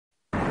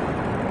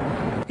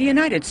The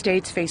United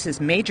States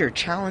faces major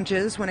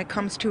challenges when it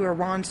comes to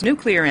Iran's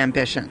nuclear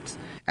ambitions.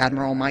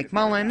 Admiral Mike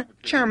Mullen,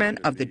 chairman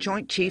of the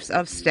Joint Chiefs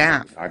of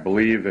Staff. I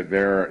believe that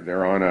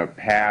they're on a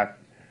path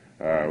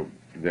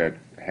that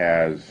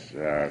has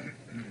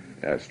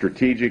a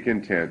strategic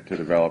intent to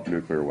develop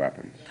nuclear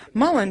weapons.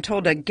 Mullen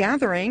told a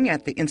gathering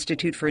at the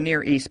Institute for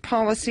Near East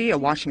Policy, a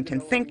Washington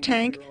think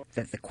tank,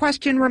 that the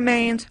question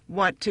remains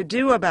what to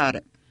do about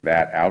it.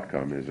 That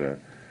outcome is a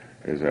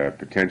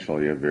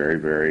potentially a very,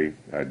 very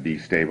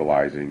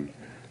destabilizing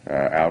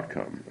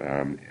outcome.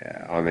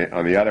 On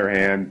the other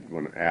hand,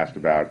 when asked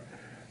about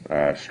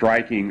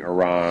striking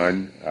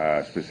Iran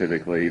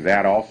specifically,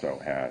 that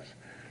also has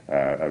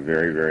a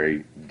very,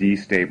 very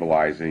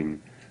destabilizing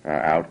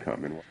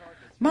outcome.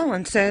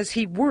 Mullen says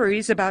he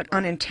worries about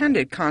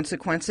unintended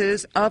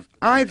consequences of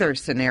either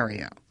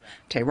scenario.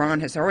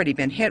 Tehran has already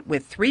been hit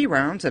with 3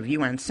 rounds of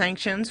UN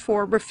sanctions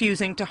for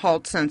refusing to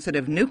halt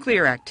sensitive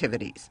nuclear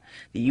activities.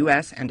 The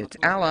U.S. and its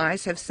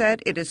allies have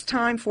said it is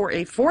time for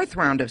a 4th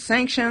round of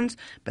sanctions,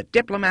 but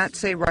diplomats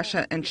say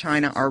Russia and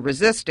China are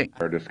resisting.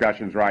 There are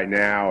discussions right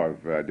now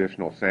of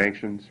additional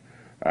sanctions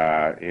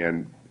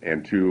and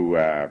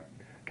to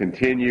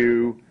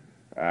continue,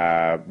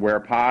 where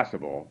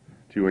possible,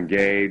 to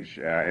engage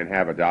and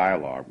have a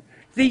dialogue.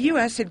 The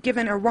U.S. had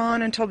given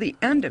Iran until the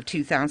end of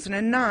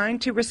 2009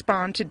 to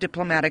respond to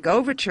diplomatic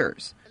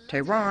overtures.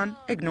 Tehran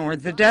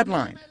ignored the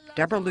deadline.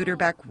 Deborah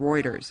Luderbeck,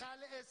 Reuters.